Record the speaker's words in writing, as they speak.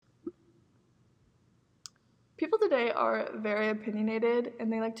people today are very opinionated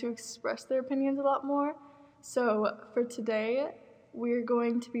and they like to express their opinions a lot more. So for today, we're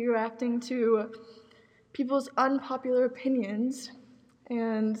going to be reacting to people's unpopular opinions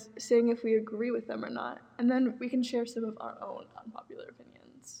and saying if we agree with them or not. And then we can share some of our own unpopular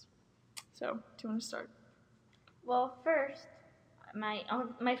opinions. So, do you want to start? Well, first,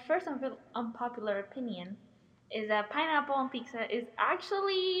 my first unpopular opinion is that pineapple on pizza is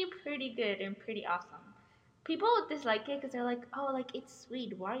actually pretty good and pretty awesome. People dislike it because they're like, oh, like it's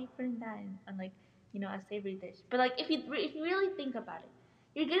sweet. Why are you putting that in on like a savory dish? But like if you really think about it,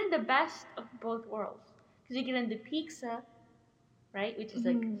 you're getting the best of both worlds because you're getting the pizza, right, which is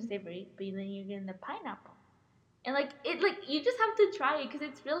like savory, but then you're getting the pineapple, and like you just have to try it because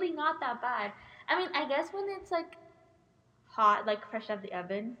it's really not that bad. I mean, I guess when it's like hot, like fresh out of the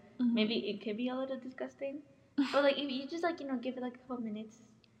oven, maybe it could be a little disgusting. But like if you just like give it like a couple minutes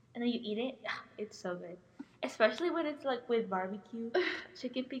and then you eat it, it's so good. Especially when it's like with barbecue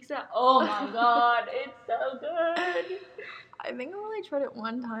chicken pizza. Oh my god, it's so good. I think I only tried it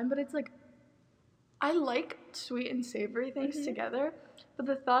one time, but it's like I like sweet and savory things together, but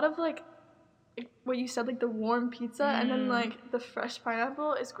the thought of like what you said, like the warm pizza and then like the fresh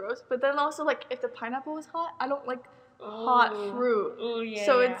pineapple is gross. But then also like if the pineapple was hot, I don't like hot fruit. Ooh, yeah.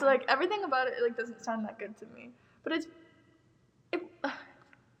 So it's like everything about it like doesn't sound that good to me. But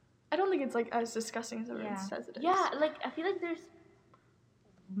I don't think it's like as disgusting as everyone says it is. Yeah, like I feel like there's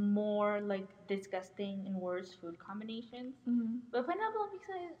more like disgusting and worse food combinations. But pineapple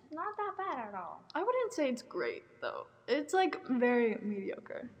pizza is not that bad at all. I wouldn't say it's great though. It's like very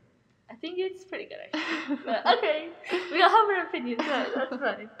mediocre. I think it's pretty good actually. But okay, we all have our opinions. So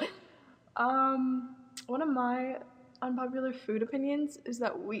that's fine. One of my unpopular food opinions is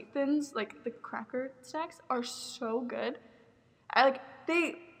that wheat thins, like the cracker snacks, are so good.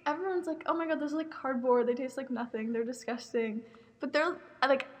 Everyone's like, oh my god, those are like cardboard. They taste like nothing. They're disgusting. But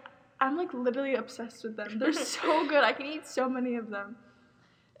I'm like literally obsessed with them. They're so good. I can eat so many of them.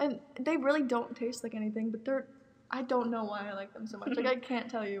 And they really don't taste like anything, but I don't know why I like them so much. Like I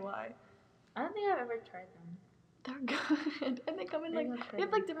can't tell you why. I don't think I've ever tried them. They're good. And they come in they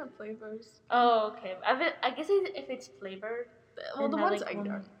have like different flavors. Oh, okay. I guess if it's flavored. Well, the ones I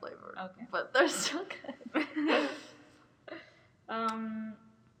aren't flavored. Okay. But they're so good.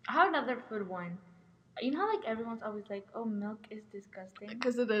 I have another food one. You know how like everyone's always like, oh, milk is disgusting?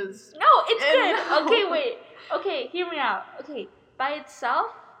 Because it is. No, it's good. Okay, wait. Okay, hear me out. Okay, by itself,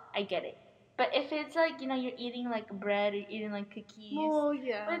 I get it. But if it's like, you're eating like bread or eating like cookies. Oh,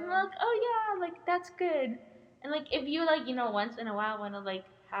 yeah. With milk, oh yeah, like that's good. And like if you like, once in a while want to like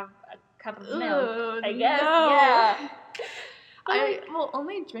have a cup of milk, I guess, yeah. I will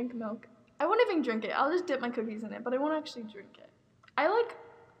only drink milk. I won't even drink it. I'll just dip my cookies in it, but I won't actually drink it. I like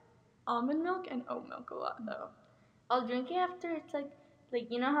almond milk and oat milk a lot though. I'll drink it after it's like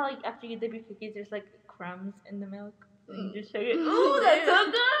you know how like after you dip your cookies there's like crumbs in the milk and you just shake it. Ooh, that's so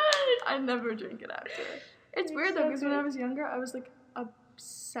good. I never drink it after. It's weird though because when I was younger I was like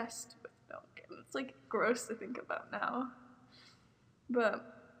obsessed with milk and it's like gross to think about now. But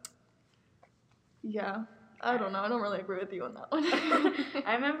yeah, I don't know. I don't really agree with you on that one.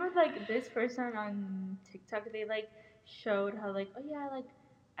 I remember like this person on TikTok, they like showed how like, oh yeah, like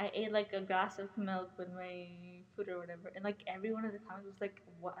I ate like a glass of milk with my food or whatever, and like every one of the comments was like,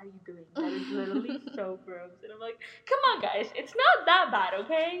 what are you doing? That is literally so gross. And I'm like, come on guys, it's not that bad,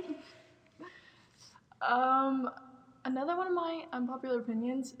 okay? Another one of my unpopular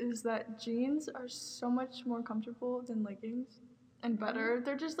opinions is that jeans are so much more comfortable than leggings and better.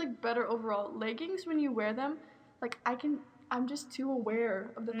 They're just like better overall. Leggings, when you wear them, like I'm just too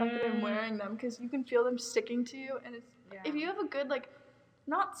aware of the fact that I'm wearing them because you can feel them sticking to you, and if you have a good like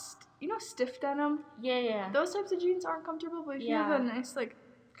stiff denim. Yeah. Those types of jeans aren't comfortable, but if you have a nice like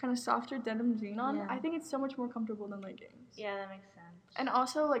kind of softer denim jean on, I think it's so much more comfortable than leggings. Yeah, that makes sense. And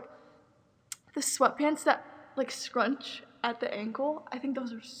also like the sweatpants that like scrunch at the ankle, I think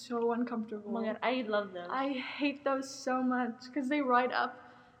those are so uncomfortable. Oh my god, I love those. I hate those so much because they ride up,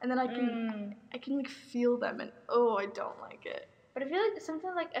 and then I can like feel them, and I don't like it. But I feel like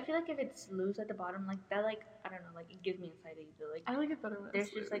sometimes I feel like if it's loose at the bottom like that, like I don't know, like it gives me anxiety. Like I like it better when there's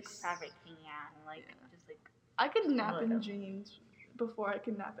it's just loose. like fabric hanging out and like just like I could nap in jeans before I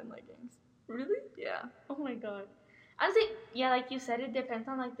could nap in leggings. Really? Yeah. Oh my god. Honestly, yeah, like you said, it depends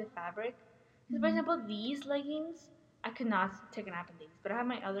on like the fabric. For example, these leggings, I could not take a nap in these, but I have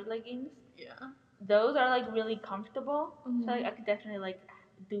my other leggings. Yeah. Those are like really comfortable, so like I could definitely like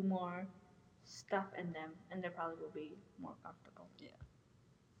do more stuff in them, and they probably will be more comfortable. Yeah.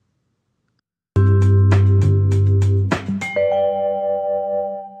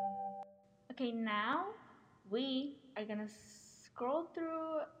 Okay, now we are gonna scroll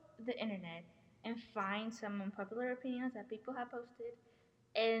through the internet and find some unpopular opinions that people have posted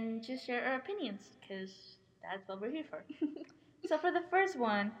and just share our opinions because that's what we're here for. So for the first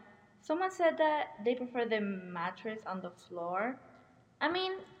one, someone said that they prefer the mattress on the floor. I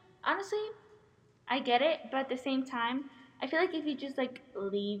mean, honestly, I get it, but at the same time, I feel like if you just like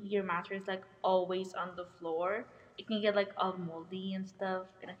leave your mattress like always on the floor, it can get like all moldy and stuff,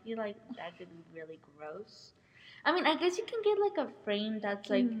 and I feel like that could be really gross. I mean, I guess you can get like a frame that's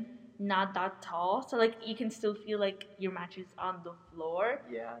like not that tall, so like you can still feel like your mattress on the floor,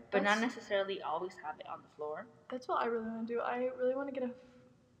 Yeah, but not necessarily always have it on the floor. That's what I really want to do. I really want to get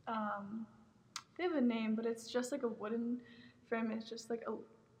they have a name, but it's just like a wooden frame. It's just like a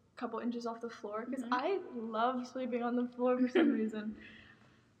couple inches off the floor because I love sleeping on the floor for some reason.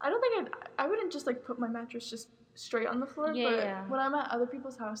 I don't think I wouldn't just like put my mattress just straight on the floor, but when I'm at other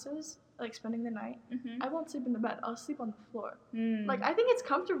people's houses, like spending the night, I won't sleep in the bed. I'll sleep on the floor. Like I think it's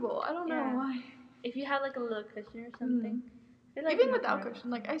comfortable. I don't know why. If you have like a little cushion or something. Like even without cushion,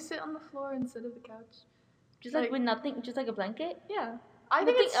 like I sit on the floor instead of the couch. Just like with nothing, just like a blanket. Yeah. I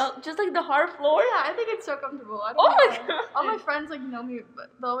think it's just like the hard floor. Yeah, I think it's so comfortable. I don't know. My god! All my friends like know me,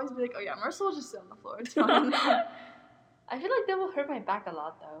 but they'll always be like, "Oh yeah, Marcel will just sit on the floor. It's fine." I feel like that will hurt my back a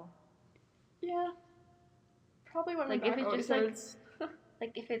lot though. Yeah. Probably when like my back if it's just hurts.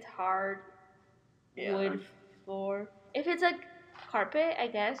 like if it's hard wood floor. If it's like carpet, I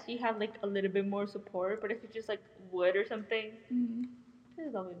guess you have like a little bit more support. But if it's just like wood or something, this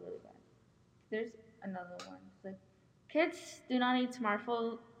is always really bad. There's another one. It's like kids do not need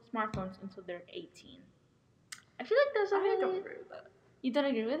smartphones until they're 18. I feel like there's a I don't agree with that. You don't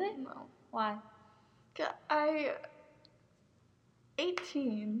agree with it? No. Why?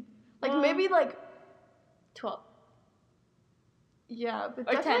 18. Like maybe like 12. Yeah, but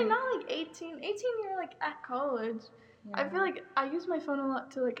or definitely 10. not like 18. 18 you're like at college. Yeah. I feel like I use my phone a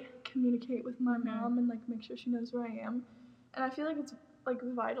lot to like communicate with my mom and like make sure she knows where I am. And I feel like it's like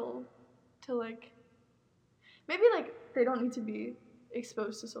vital to like maybe like they don't need to be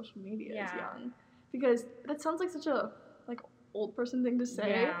exposed to social media as young. Because that sounds like such a like old person thing to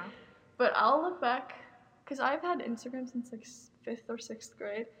say. Yeah. But I'll look back because I've had Instagram since like 5th or 6th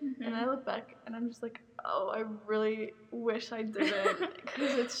grade, and I look back and I'm just like, oh, I really wish I didn't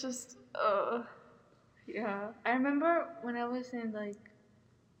because it's just, Yeah, I remember when I was in like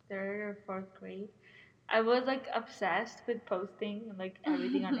 3rd or 4th grade, I was like obsessed with posting like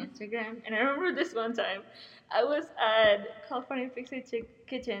everything on Instagram. And I remember this one time, I was at California Fix-It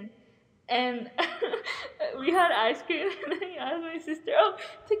Kitchen, and we had ice cream, and I asked my sister, "Oh,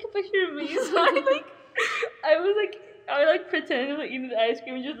 take a picture of me." So I would pretend to like eat the ice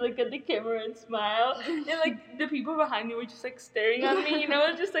cream and just look at the camera and smile. And like the people behind me were just like staring at me,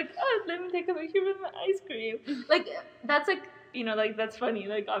 It's just like, "Oh, let me take a picture with my ice cream." Like that's like, like that's funny.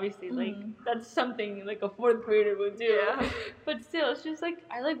 Like obviously, like that's something like a 4th grader would do. Yeah. But still, it's just like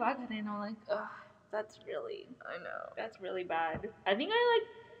I look back at it and I'm like, ugh, that's really bad. I think I like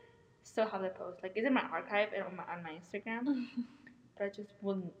still have that post. Like, it's in my archive and on my Instagram. But I just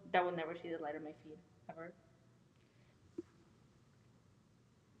that will never see the light of my feed ever.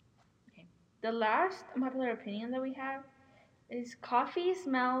 Okay. The last unpopular opinion that we have is coffee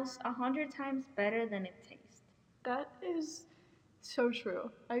smells 100 times better than it tastes. That is so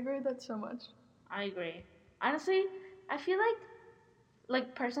true. I agree with that so much. I agree. Honestly, I feel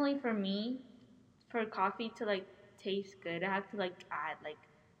like personally for me, for coffee to like taste good, I have to like add like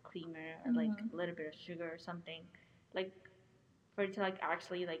creamer or like a little bit of sugar or something, like for it to like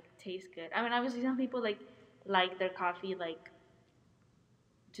actually like taste good. I mean, obviously some people like their coffee like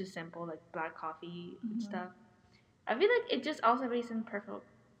just simple, like black coffee and stuff. I feel like it just also based on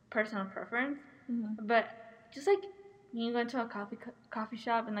personal preference. But just like when you go into a coffee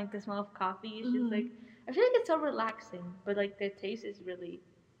shop and like the smell of coffee is just like, I feel like it's so relaxing, but like the taste is really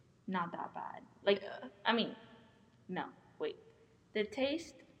not that bad. Like, I mean, no, wait, the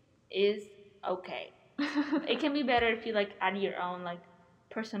taste is okay. It can be better if you like add your own like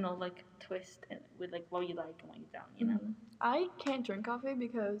personal like twist with like what you like and what you don't. I can't drink coffee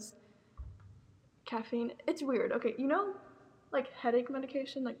because caffeine. It's weird. Okay, like headache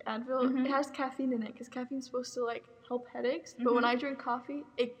medication, like Advil, it has caffeine in it because caffeine's supposed to like help headaches. But when I drink coffee,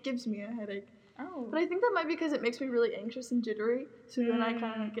 it gives me a headache. Oh. But I think that might be because it makes me really anxious and jittery. So then I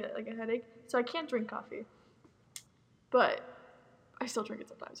kind of get like a headache. So I can't drink coffee. But I still drink it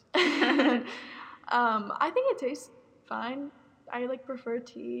sometimes. I think it tastes fine. I like prefer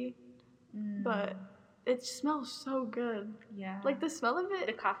tea, but it smells so good. Yeah. Like the smell of it.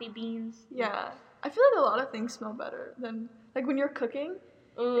 The coffee beans. Yeah. I feel like a lot of things smell better than like when you're cooking.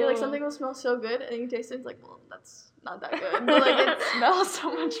 You're like, something will smell so good, and you taste it, it's like, well, that's not that good. But, like, it smells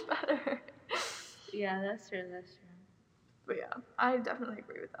so much better. Yeah, that's true. But yeah, I definitely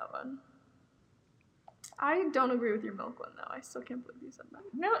agree with that one. I don't agree with your milk one, though. I still can't believe you said that.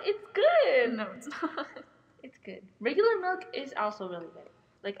 No, it's good. No, it's not. It's good. Regular milk is also really good.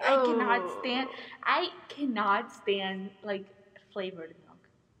 Like, Oh. I cannot stand, like, flavored milk.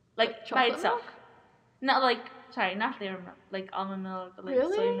 Like by itself. Milk? Not like, sorry, not flavored milk. Like almond milk, like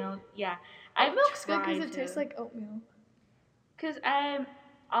really? soy milk. Yeah. Oat milk's good because it tastes like oatmeal. Because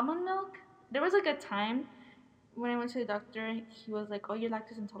almond milk, there was like a time when I went to the doctor, he was like, oh, you're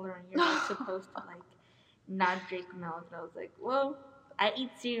lactose intolerant. You're like supposed to like not drink milk. And I was like, well, I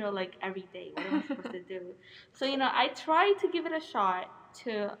eat cereal like every day. What am I supposed to do? So, I tried to give it a shot.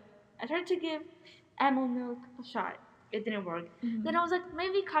 I tried to give almond milk a shot. It didn't work. Mm-hmm. Then I was like,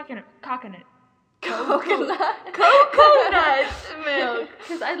 maybe coconut milk. Because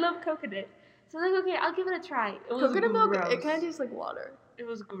I love coconut. So I was like, okay, I'll give it a try. It was coconut gross. milk, it kind of tastes like water. It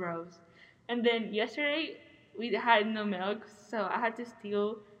was gross. And then yesterday, we had no milk, so I had to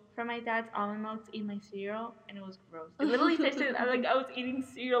steal from my dad's almond milk to eat my cereal, and it was gross. It literally tasted like I was eating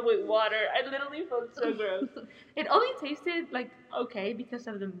cereal with water. I literally felt so gross. It only tasted like okay because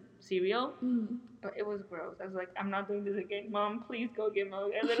of the cereal, but it was gross. I was like, I'm not doing this again. Mom, please go get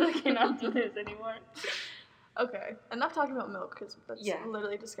milk. I literally cannot do this anymore. Okay, enough talking about milk because that's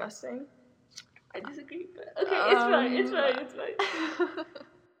literally disgusting. I disagree, but okay, it's fine.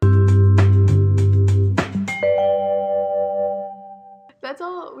 That's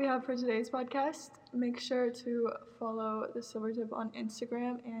all we have for today's podcast. Make sure to follow the Silvertip on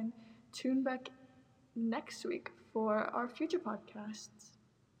Instagram and tune back next week for our future podcasts.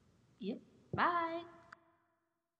 Yep. Bye.